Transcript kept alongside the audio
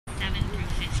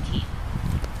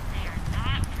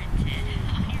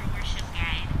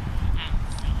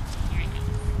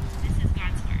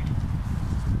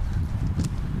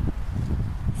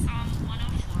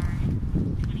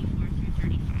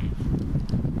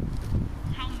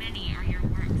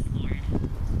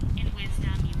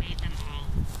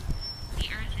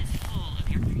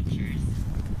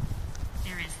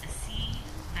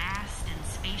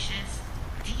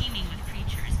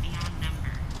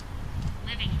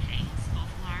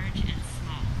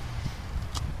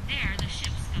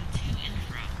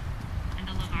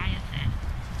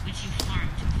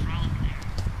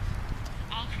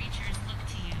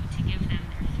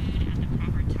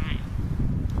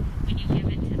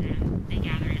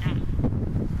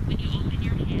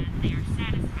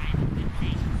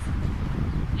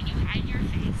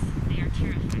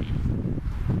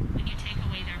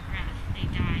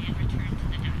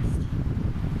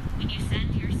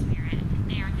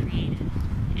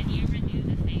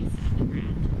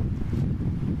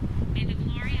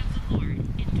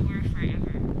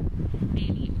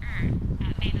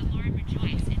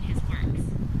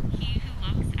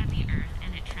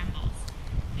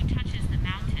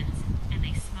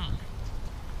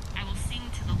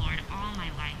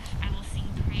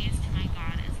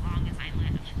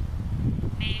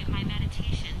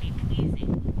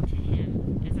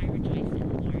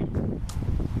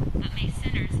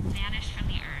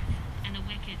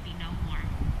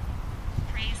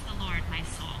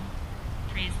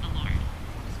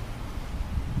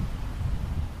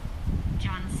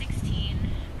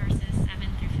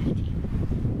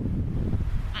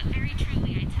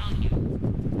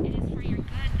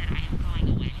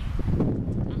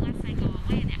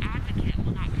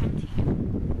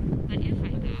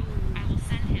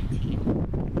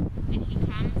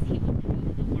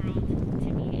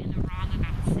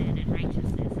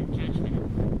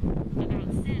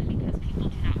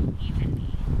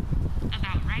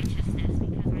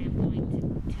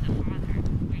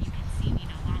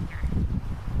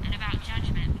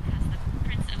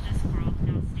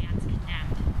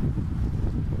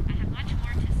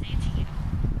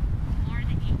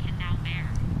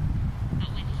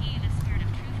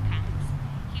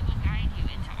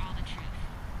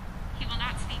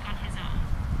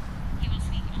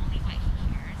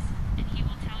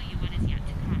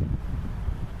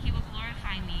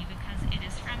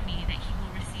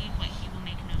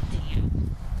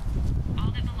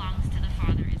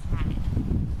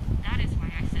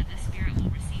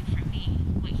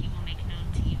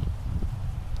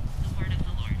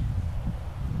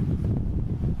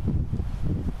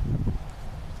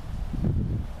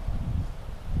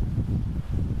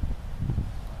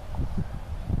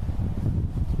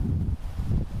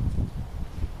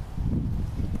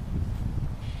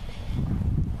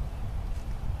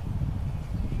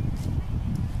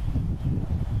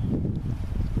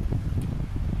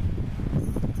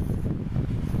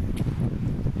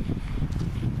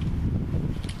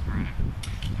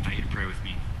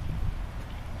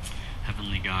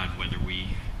whether we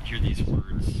hear these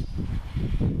words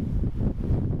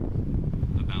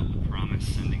about the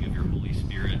promised sending of your Holy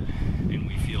Spirit and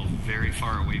we feel very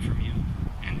far away from you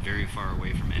and very far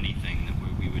away from anything that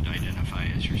we would identify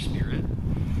as your Spirit,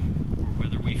 or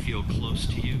whether we feel close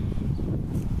to you,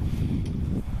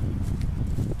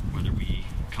 whether we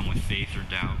come with faith or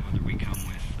doubt, whether we come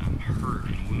with hurt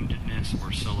and woundedness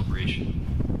or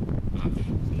celebration of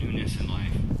newness in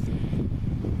life.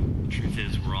 The truth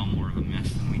is, we're all more of a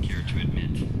mess than we care to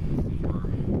admit. We're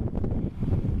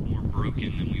more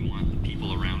broken than we want the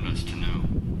people around us to know.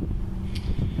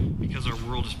 Because our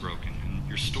world is broken. And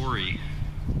your story,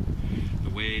 the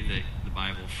way that the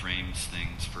Bible frames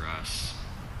things for us,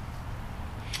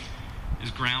 is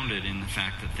grounded in the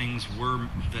fact that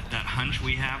that hunch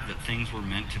we have that things were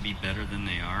meant to be better than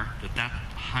they are, that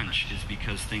hunch is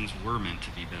because things were meant to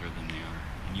be better than they are.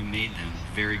 And you made them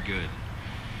very good.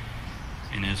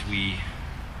 And as we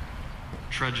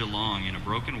trudge along in a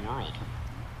broken world,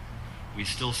 we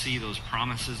still see those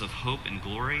promises of hope and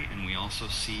glory, and we also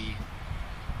see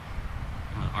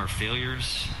our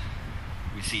failures.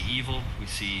 We see evil, we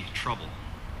see trouble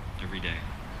every day.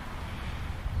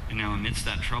 And now amidst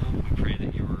that trouble, we pray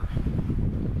that your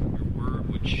word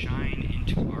would shine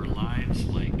into our lives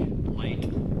like light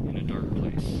in a dark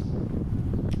place.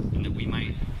 And that we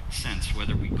might sense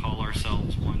whether we call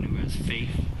ourselves one who has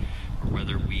faith, or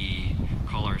whether we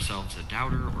call ourselves a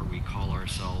doubter, or we call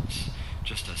ourselves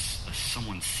just a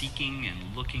someone seeking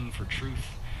and looking for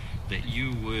truth, that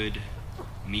you would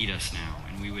meet us now,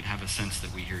 and we would have a sense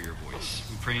that we hear your voice.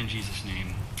 We pray in Jesus'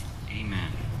 name,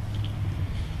 amen.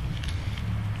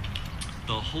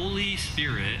 The Holy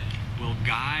Spirit will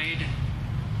guide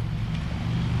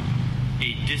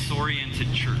a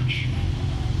disoriented church.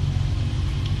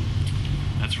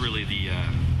 That's really the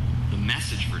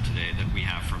message for today that we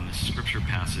have from this scripture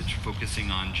passage, focusing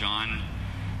on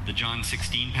the John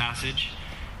 16 passage.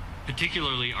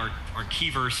 Particularly, our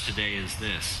key verse today is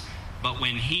this: but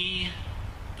when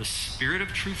the Spirit of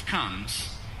truth comes,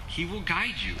 he will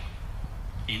guide you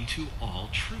into all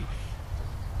truth.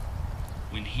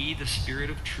 When the Spirit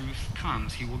of truth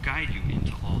comes, he will guide you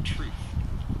into all truth.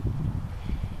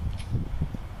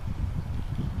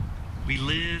 We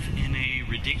live in a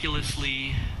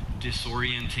ridiculously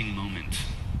disorienting moment.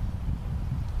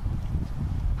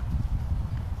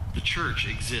 The church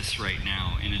exists right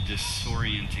now in a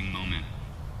disorienting moment.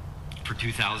 For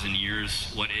 2,000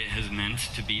 years, what it has meant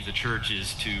to be the church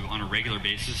is to, on a regular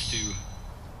basis,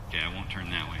 I won't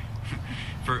turn that way.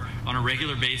 On a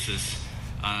regular basis,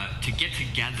 to get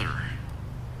together,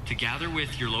 to gather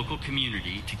with your local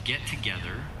community, to get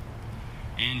together,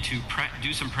 and to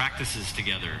do some practices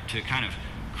together, to kind of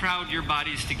crowd your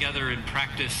bodies together and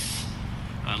practice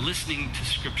listening to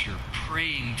Scripture,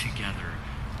 praying together,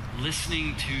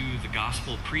 listening to the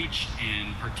gospel preached,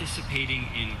 and participating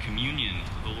in communion,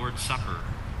 the Lord's Supper.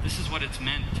 This is what it's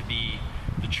meant to be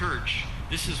the church.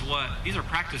 These are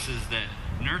practices that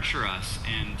nurture us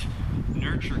and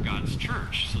nurture God's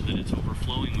church so that it's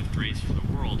overflowing with grace for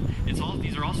the world.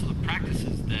 These are also the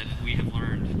practices that we have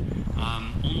learned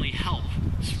only help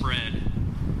spread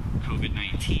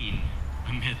COVID-19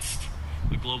 amidst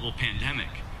the global pandemic.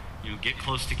 Get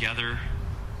close together,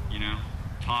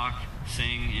 talk,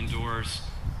 sing indoors,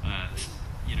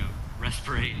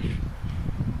 respirate.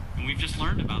 And we've just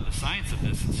learned about the science of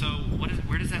this. And so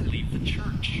where does that leave the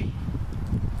church?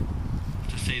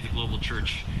 To say the global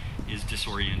church is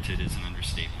disoriented is an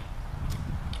understatement.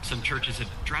 Some churches have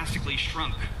drastically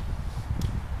shrunk.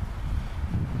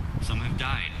 Some have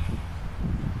died.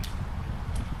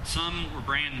 Some were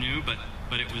brand new, but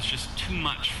it was just too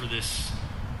much for this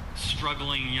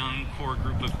struggling young core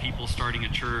group of people starting a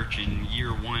church in year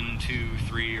 1, 2,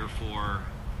 3, or 4,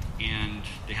 and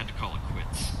they had to call it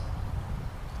quits.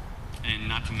 And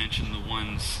not to mention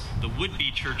the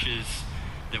would-be churches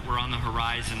that were on the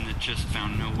horizon that just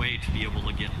found no way to be able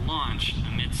to get launched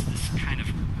amidst this kind of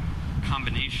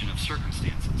combination of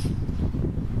circumstances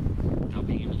without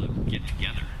being able to get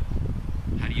together.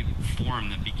 How do you form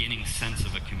the beginning sense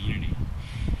of a community?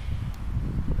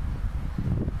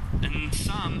 And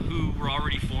some who were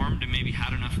already formed and maybe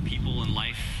had enough people in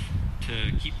life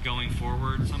to keep going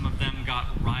forward, some of them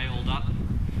got riled up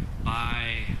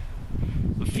by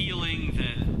a feeling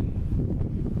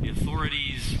that the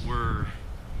authorities were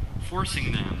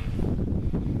forcing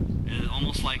them,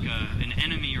 almost like an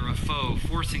enemy or a foe,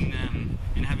 forcing them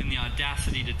and having the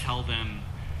audacity to tell them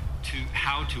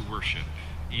how to worship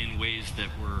in ways that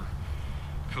were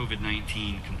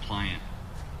COVID-19 compliant.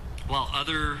 While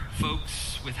other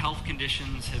folks with health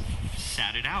conditions have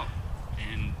sat it out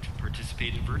and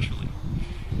participated virtually,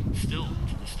 still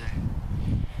to this day.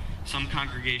 Some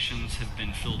congregations have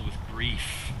been filled with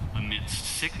grief amidst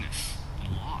sickness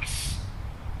and loss,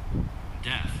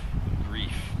 death, and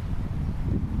grief.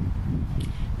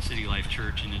 City Life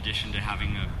Church, in addition to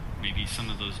having maybe some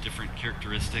of those different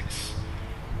characteristics,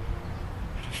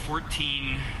 had a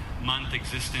 14-month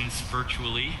existence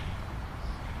virtually.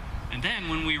 And then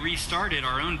when we restarted,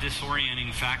 our own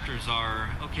disorienting factors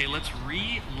are, okay, let's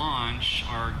relaunch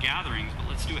our gatherings, but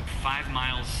let's do it 5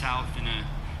 miles south in a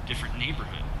different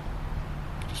neighborhood.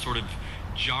 A sort of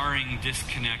jarring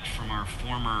disconnect from our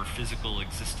former physical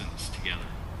existence together.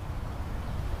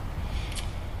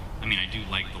 I mean, I do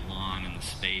like the lawn and the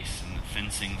space and the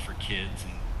fencing for kids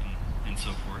and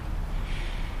so forth.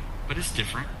 But it's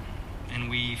different. And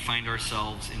we find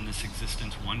ourselves in this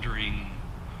existence wondering,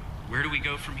 where do we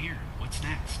go from here? What's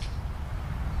next?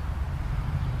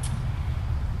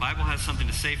 The Bible has something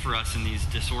to say for us in these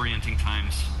disorienting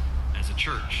times as a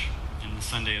church. And the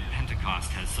Sunday of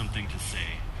Pentecost has something to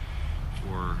say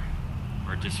for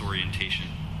our disorientation.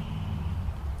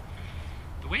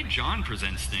 The way John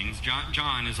presents things,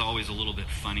 John is always a little bit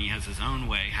funny, has his own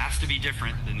way, has to be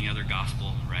different than the other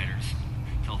gospel writers.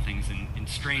 Tell things in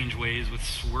strange ways with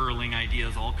swirling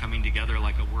ideas all coming together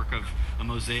like a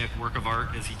mosaic work of art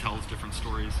as he tells different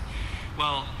stories.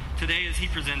 Well, today as he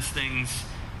presents things,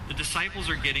 the disciples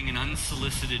are getting an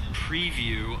unsolicited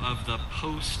preview of the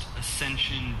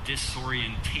post-ascension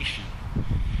disorientation.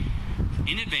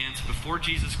 In advance, before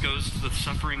Jesus goes to the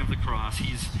suffering of the cross,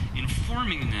 he's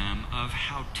informing them of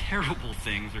how terrible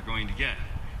things are going to get.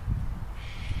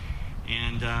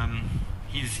 And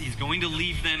he's going to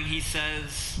leave them, he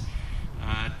says,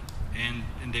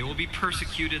 and they will be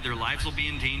persecuted, their lives will be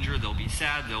in danger, they'll be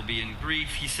sad, they'll be in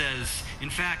grief. He says,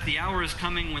 in fact, the hour is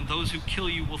coming when those who kill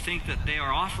you will think that they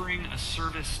are offering a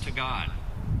service to God.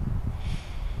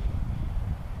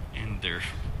 And they're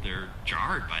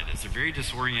jarred by this. They're very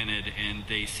disoriented, and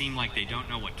they seem like they don't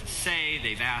know what to say.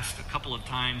 They've asked a couple of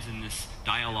times in this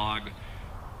dialogue,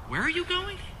 where are you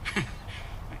going?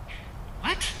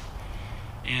 What?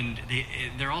 And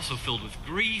they're also filled with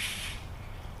grief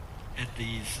at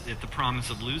the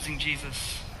promise of losing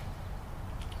Jesus.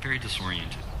 Very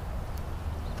disoriented.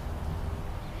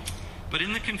 But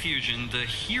in the confusion, the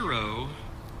hero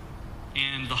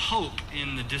and the hope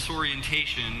in the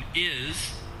disorientation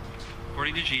is,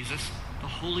 according to Jesus, the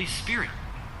Holy Spirit.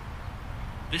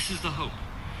 This is the hope.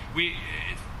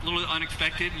 It's a little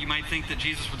unexpected. You might think that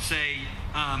Jesus would say,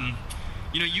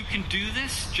 you can do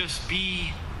this, just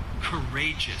be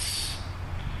courageous.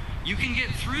 You can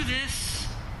get through this,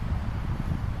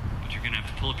 but you're going to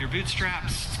have to pull up your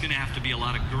bootstraps. It's going to have to be a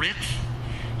lot of grit.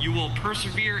 You will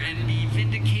persevere and be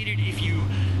vindicated if you,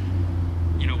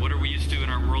 what are we used to in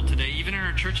our world today, even in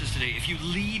our churches today, if you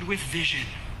lead with vision.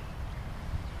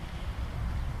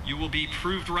 You will be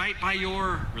proved right by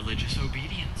your religious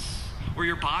obedience or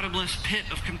your bottomless pit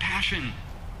of compassion.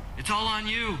 It's all on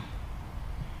you.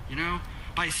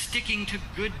 By sticking to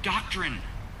good doctrine.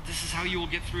 This is how you will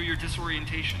get through your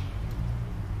disorientation.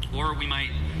 Or we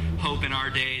might hope in our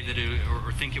day that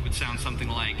or think it would sound something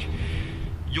like,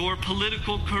 your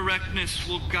political correctness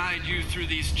will guide you through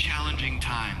these challenging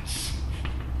times.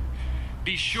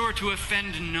 Be sure to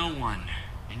offend no one,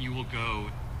 and you will go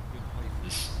good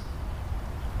places.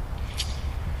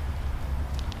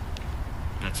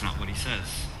 That's not what he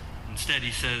says. Instead,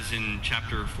 he says in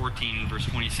chapter 14, verse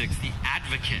 26, the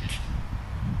advocate,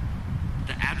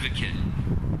 the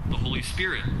Holy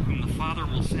Spirit, whom the Father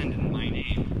will send in my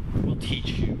name, will teach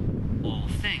you all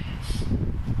things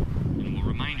and will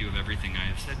remind you of everything I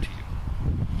have said to you.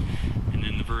 And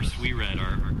then the verse we read,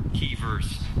 our key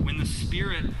verse, when the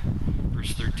Spirit,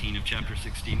 verse 13 of chapter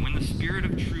 16, when the Spirit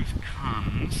of truth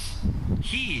comes,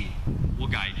 he will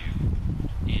guide you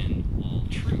in all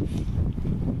truth.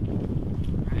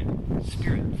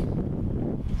 Spirit.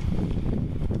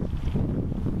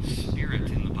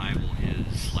 Spirit in the Bible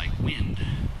is like wind.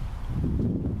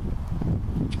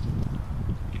 You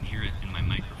can hear it in my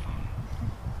microphone.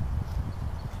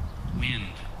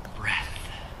 Wind, breath.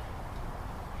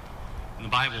 In the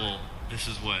Bible, this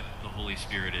is what the Holy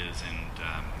Spirit is, and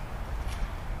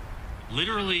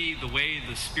literally the way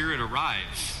the Spirit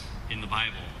arrives in the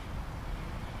Bible,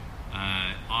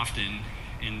 often.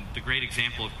 And the great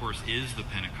example, of course, is the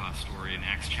Pentecost story in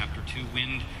Acts chapter 2,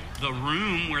 when the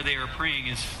room where they are praying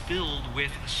is filled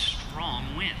with a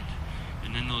strong wind.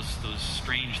 And then those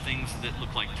strange things that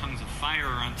look like tongues of fire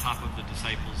are on top of the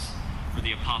disciples or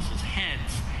the apostles'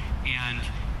 heads. And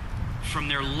from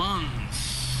their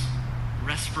lungs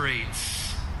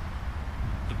respirates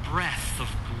the breath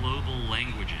of global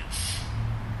languages.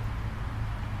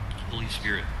 Holy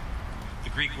Spirit. The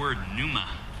Greek word pneuma,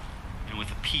 and with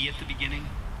a P at the beginning,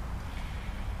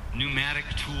 Pneumatic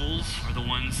tools are the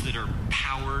ones that are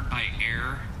powered by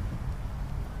air.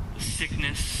 The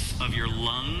sickness of your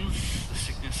lungs, the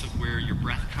sickness of where your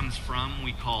breath comes from,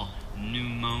 we call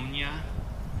pneumonia.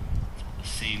 It's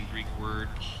the same Greek word,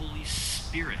 the Holy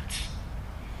Spirit.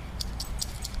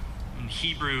 In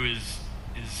Hebrew is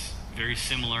very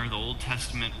similar. The Old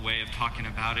Testament way of talking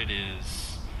about it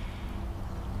is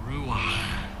ruach.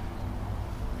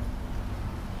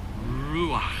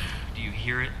 Ruach. Do you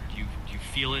hear it? Do you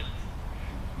feel it?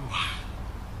 Ruach.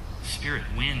 Spirit,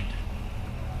 wind.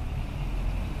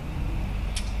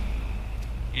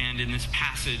 And in this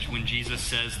passage, when Jesus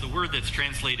says the word that's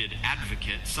translated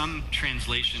advocate, some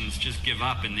translations just give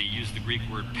up and they use the Greek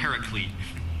word paraclete.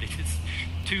 It's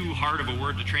too hard of a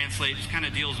word to translate. It just kind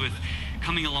of deals with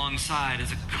coming alongside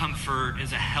as a comfort,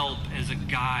 as a help, as a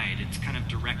guide. It's kind of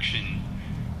direction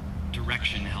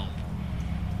help.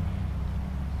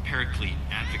 Paraclete,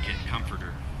 advocate,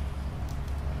 comforter,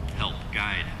 help,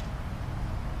 guide.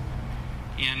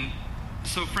 And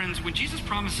so, friends, when Jesus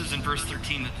promises in verse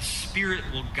 13 that the Spirit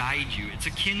will guide you, it's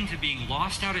akin to being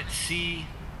lost out at sea,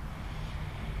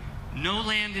 no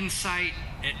land in sight.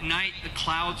 At night, the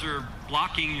clouds are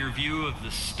blocking your view of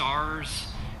the stars,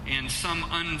 and some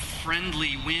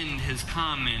unfriendly wind has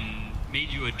come and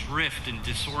made you adrift and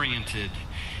disoriented.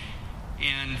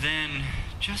 And then,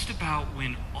 just about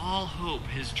when all hope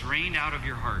has drained out of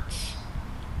your hearts,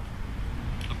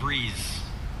 a breeze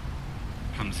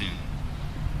comes in.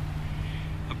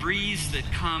 A breeze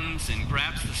that comes and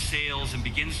grabs the sails and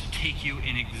begins to take you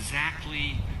in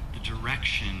exactly the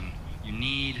direction you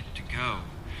need to go.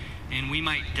 And we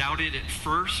might doubt it at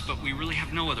first, but we really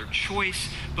have no other choice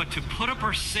but to put up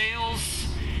our sails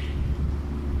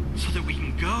so that we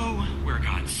can go where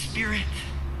God's Spirit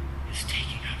is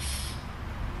taking us.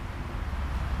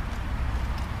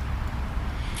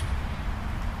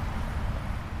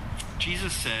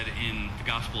 Jesus said in the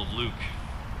Gospel of Luke,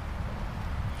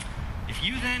 "If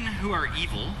you then, who are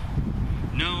evil,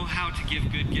 know how to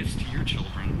give good gifts to your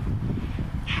children,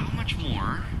 how much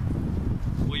more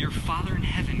will your Father in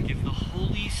heaven give the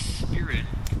Holy Spirit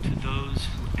to those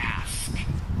who ask?"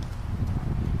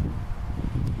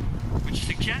 Which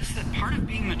suggests that part of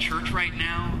being the church right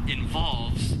now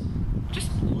involves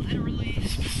just literally,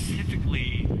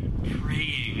 specifically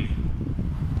praying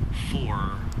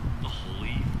for the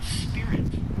Holy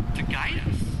Spirit to guide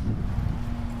us.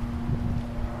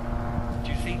 Do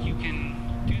you think you can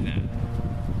do that?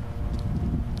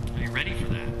 Are you ready for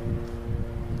that?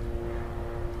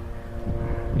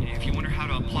 If you wonder how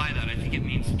to apply that, I think it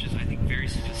means very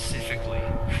specifically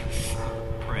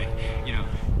pray.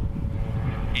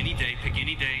 Any day, pick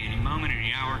any day, any moment,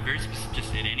 any hour, very specific,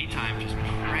 just at any time, just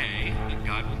pray that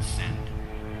God would send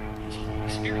His Holy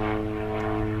Spirit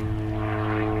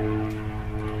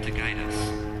to guide us.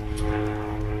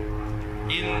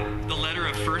 In the letter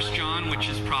of 1 John, which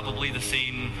is probably the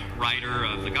same writer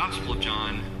of the Gospel of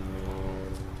John,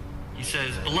 he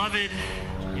says, "Beloved,"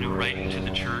 writing to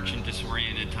the church in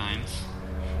disoriented times.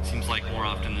 Seems like more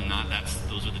often than not,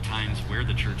 those are the times where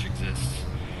the church exists.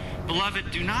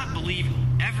 "Beloved, do not believe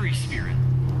every spirit."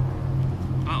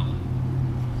 Oh,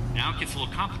 now it gets a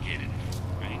little complicated,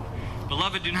 right?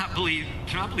 "Beloved, do not believe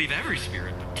every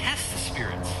spirit, but test the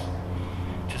spirits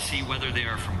to see whether they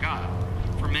are from God.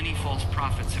 For many false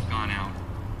prophets have gone out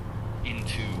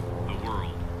into the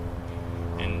world."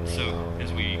 And so,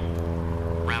 as we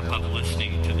wrap up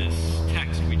listening to this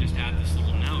text, we just add this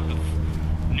little note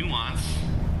of nuance.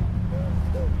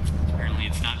 Apparently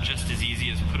it's not just as easy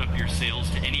as put up your sails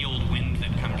to any old wind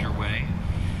that comes your way.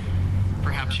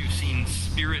 Perhaps you've seen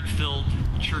Spirit-filled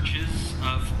churches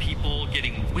of people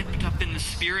getting whipped up in the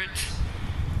Spirit,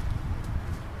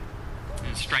 and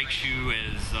it strikes you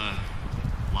as a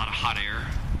lot of hot air.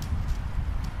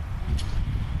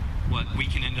 What we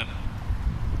can end up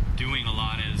doing a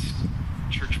lot as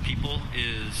church people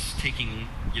is taking,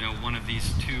 one of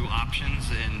these two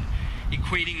options and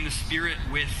equating the Spirit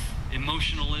with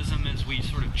emotionalism as we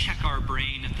sort of check our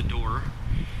brain at the door,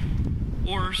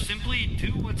 or simply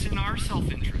do what's in our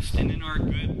self-interest and in our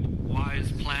good,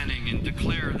 wise planning and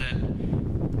declare that,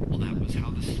 well, that was how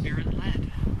the Spirit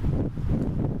led.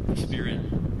 The Spirit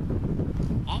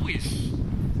always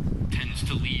tends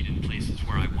to lead in places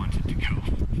where I wanted to go,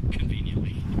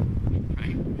 conveniently,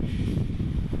 right?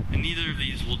 And neither of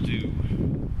these will do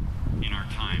in our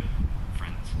time,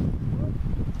 friends.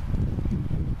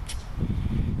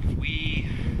 If we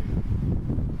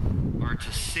are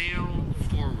to sail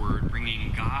forward,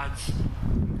 bringing God's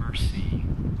mercy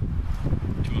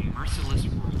to a merciless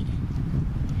world,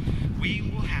 we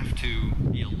will have to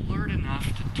be alert enough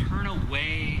to turn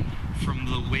away from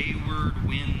the wayward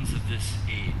winds of this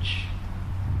age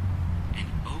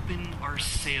our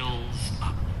sails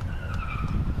up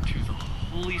to the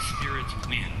Holy Spirit's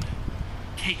wind,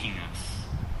 taking us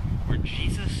where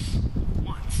Jesus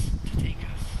wants to take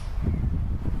us.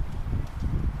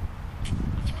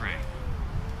 Let's pray.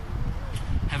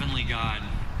 Heavenly God,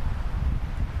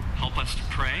 help us to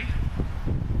pray.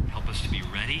 Help us to be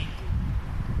ready.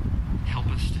 Help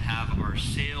us to have our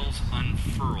sails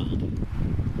unfurled,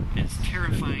 as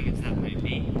terrifying as that might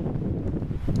be.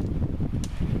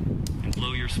 And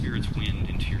blow your Spirit's wind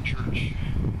into your church,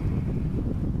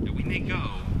 that we may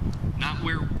go, not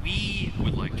where we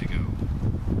would like to go,